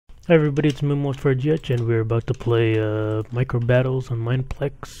Hi everybody, it's Mineplex and we're about to play Micro Battles on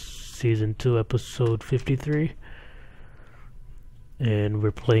Mineplex Season 2 Episode 53. And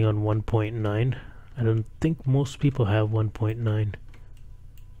we're playing on 1.9. I don't think most people have 1.9.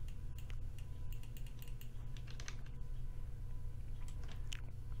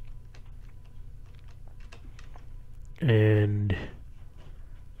 And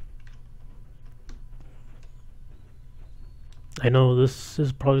I know this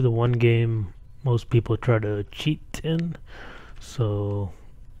is probably the one game most people try to cheat in, so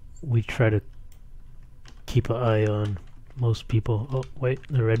we try to keep an eye on most people. Oh wait,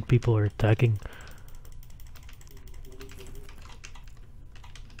 the red people are attacking.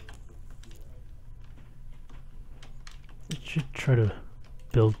 We should try to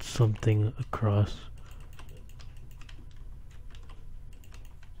build something across.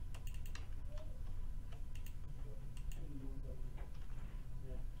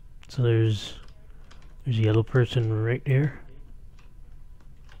 So there's a yellow person right here.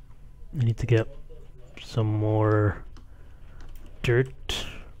 I need to get some more dirt.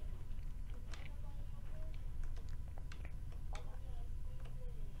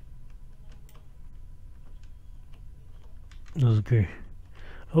 That was great.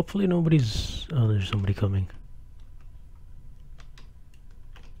 Hopefully nobody's... Oh, there's somebody coming.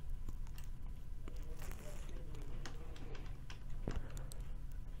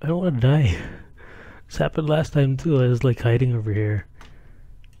 I don't want to die. This happened last time too. I was like hiding over here.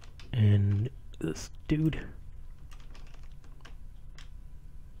 And this dude...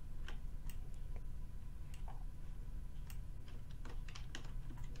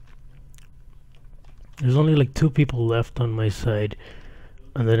 There's only like 2 people left on my side.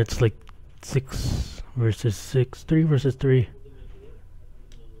 And then it's like 6 versus 6. 3 versus 3.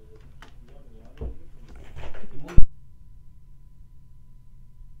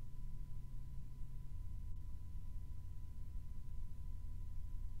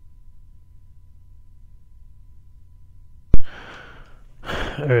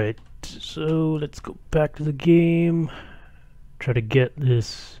 Alright, so let's go back to the game. Try to get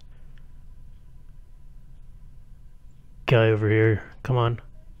this guy over here. Come on.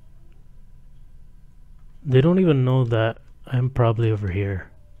 They don't even know that I'm probably over here.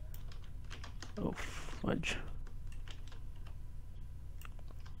 Oh, fudge.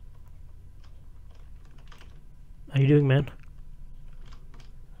 How you doing, man?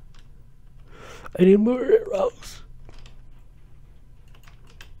 I need more arrows.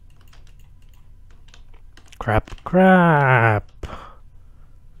 Crap.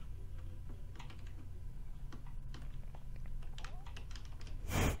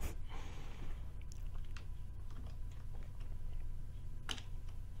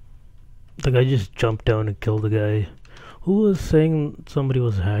 The guy just jumped down and killed the guy. Who was saying somebody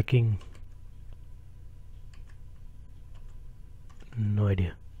was hacking? No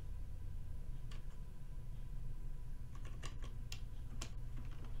idea.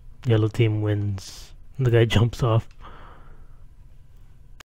 Yellow team wins. The guy jumps off.